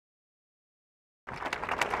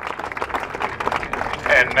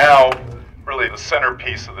And now, really the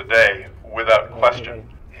centerpiece of the day, without question,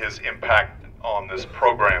 his impact on this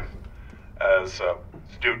program as a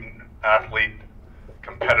student, athlete,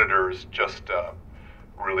 competitors, just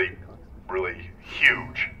really, really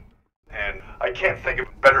huge. And I can't think of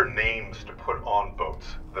better names to put on boats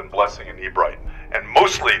than Blessing and Ebright. And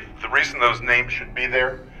mostly, the reason those names should be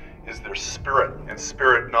there is their spirit, and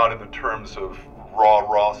spirit not in the terms of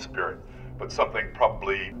raw spirit, but something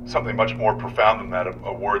much more profound than that,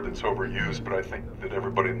 a word that's overused, but I think that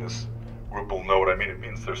everybody in this group will know what I mean. It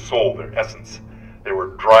means their soul, their essence. They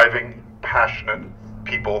were driving, passionate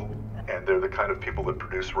people, and they're the kind of people that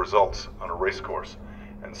produce results on a race course.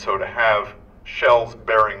 And so to have shells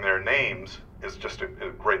bearing their names is just a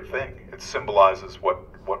great thing. It symbolizes what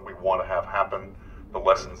we want to have happen, the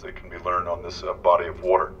lessons that can be learned on this body of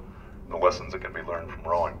water, the lessons that can be learned from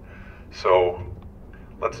rowing. So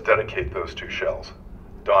let's dedicate those two shells.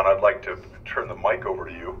 Don, I'd like to turn the mic over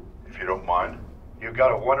to you, if you don't mind. You've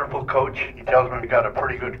got a wonderful coach. He tells me you've got a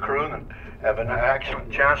pretty good crew and have an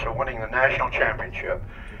excellent chance of winning the national championship.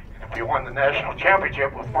 If you won the national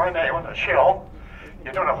championship with my name on the shell,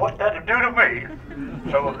 you don't know what that'd do to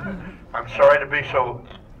me. So I'm sorry to be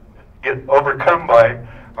get overcome by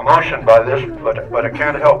emotion by this, but I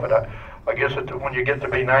can't help it. I guess when you get to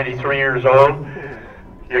be 93 years old,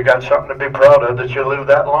 you got something to be proud of that you lived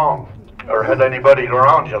that long, or had anybody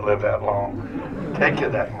around you live that long. Take you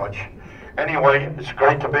that much. Anyway, it's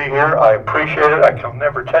great to be here. I appreciate it. I can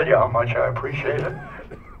never tell you how much I appreciate it.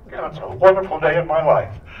 Yeah, it's a wonderful day in my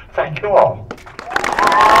life. Thank you all.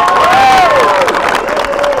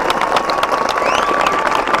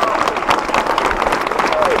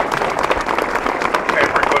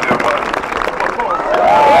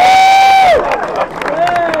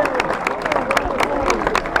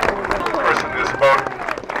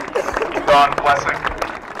 Don Blessing,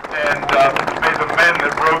 and may the men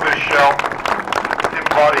that row this shell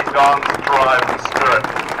embody Don's drive and spirit.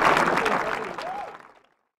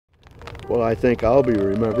 Well, I think I'll be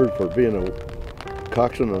remembered for being a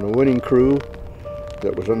coxswain on a winning crew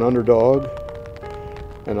that was an underdog,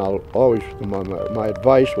 and I'll always, my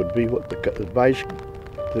advice would be what the advice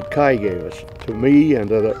that Kai gave us, to me and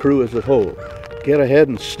to the crew as a whole. Get ahead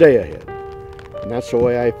and stay ahead. And that's the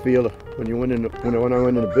way I feel when I went into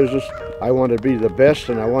business. I wanted to be the best,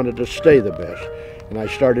 and I wanted to stay the best. And I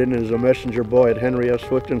started in as a messenger boy at Henry S.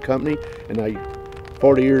 Swift and Company, and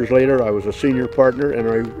 40 years later, I was a senior partner, and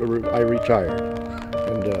I retired.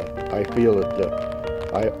 And I feel that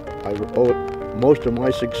I owe most of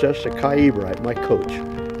my success to Kai Ebright, my coach,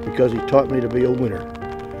 because he taught me to be a winner,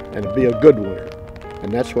 and to be a good winner.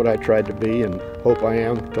 And that's what I tried to be, and hope I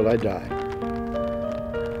am till I die.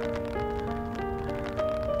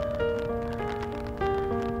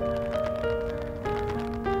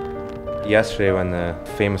 Yesterday, when the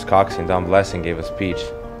famous coxswain Don Blessing gave a speech,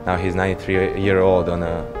 now he's 93-year-old on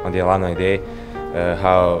the Alumni Day,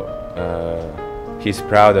 how he's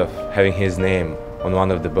proud of having his name on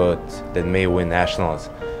one of the boats that may win nationals.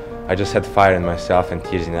 I just had fire in myself and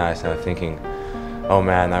tears in the eyes, and I'm thinking, oh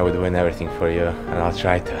man, I would win everything for you, and I'll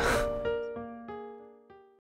try to.